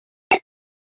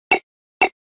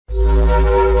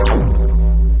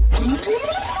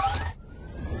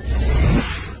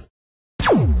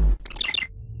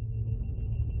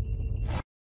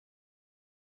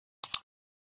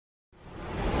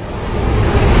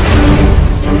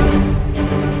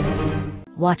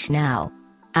Watch now.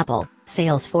 Apple,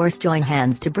 Salesforce join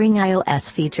hands to bring iOS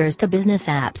features to business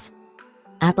apps.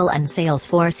 Apple and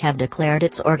Salesforce have declared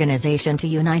its organization to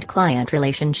unite client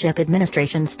relationship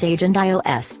administration stage and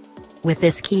iOS. With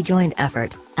this key joint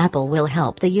effort, Apple will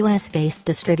help the US-based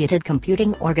distributed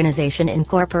computing organization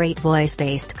incorporate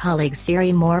voice-based colleague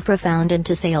Siri more profound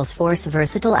into Salesforce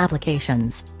versatile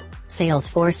applications.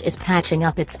 Salesforce is patching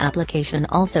up its application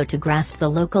also to grasp the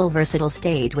local versatile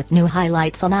stage with new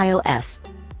highlights on iOS.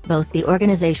 Both the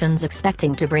organizations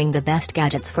expecting to bring the best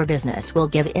gadgets for business will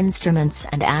give instruments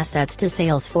and assets to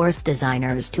Salesforce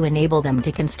designers to enable them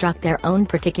to construct their own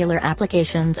particular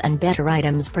applications and better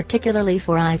items, particularly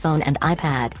for iPhone and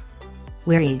iPad.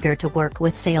 We're eager to work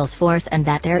with Salesforce and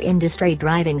that their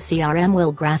industry-driving CRM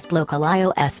will grasp local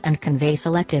iOS and convey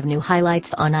selective new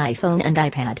highlights on iPhone and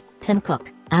iPad, Tim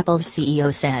Cook, Apple's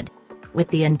CEO said. With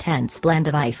the intense blend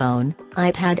of iPhone,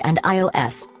 iPad and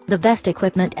iOS, the best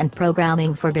equipment and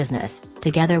programming for business,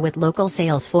 together with local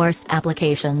Salesforce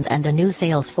applications and the new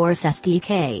Salesforce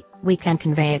SDK, we can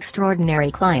convey extraordinary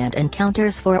client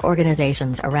encounters for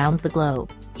organizations around the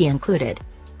globe, he included.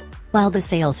 While the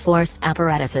Salesforce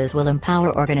apparatuses will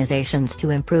empower organizations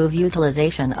to improve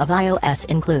utilization of iOS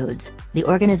includes, the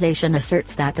organization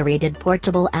asserts that the rated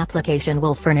portable application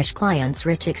will furnish clients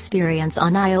rich experience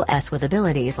on iOS with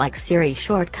abilities like Siri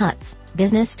shortcuts,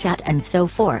 business chat and so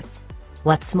forth.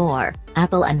 What's more,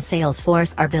 Apple and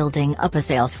Salesforce are building up a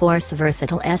Salesforce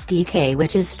Versatile SDK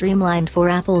which is streamlined for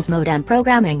Apple's modem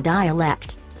programming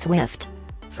dialect, Swift.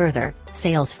 Further,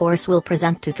 Salesforce will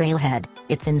present to Trailhead,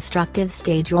 its instructive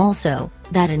stage also,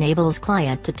 that enables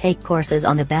client to take courses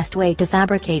on the best way to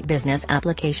fabricate business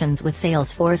applications with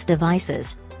Salesforce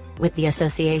devices. With the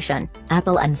association,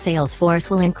 Apple and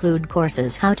Salesforce will include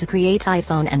courses how to create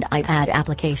iPhone and iPad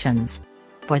applications.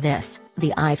 For this,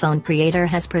 the iPhone creator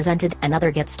has presented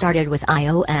another Get Started with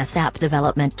iOS app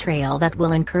development trail that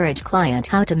will encourage client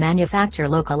how to manufacture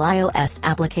local iOS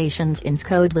applications in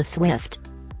code with Swift.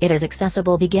 It is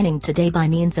accessible beginning today by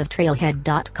means of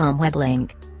Trailhead.com web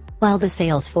link. While the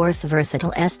Salesforce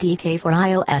Versatile SDK for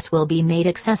iOS will be made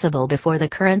accessible before the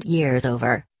current year's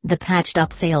over, the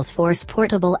patched-up Salesforce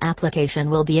portable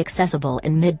application will be accessible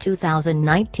in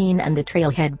mid-2019 and the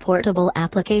Trailhead portable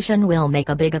application will make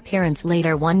a big appearance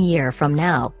later 1 year from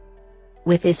now.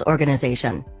 With this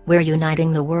organization, we're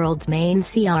uniting the world's main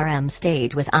CRM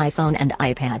stage with iPhone and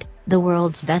iPad, the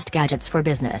world's best gadgets for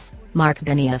business, Mark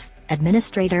Benioff,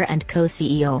 administrator and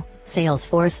co-CEO,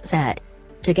 Salesforce said.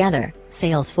 Together,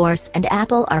 Salesforce and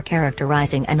Apple are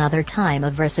characterizing another time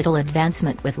of versatile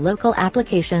advancement with local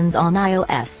applications on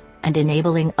iOS, and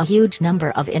enabling a huge number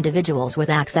of individuals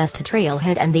with access to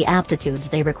Trailhead and the aptitudes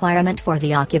they requirement for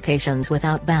the occupations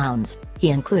without bounds, he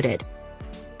included.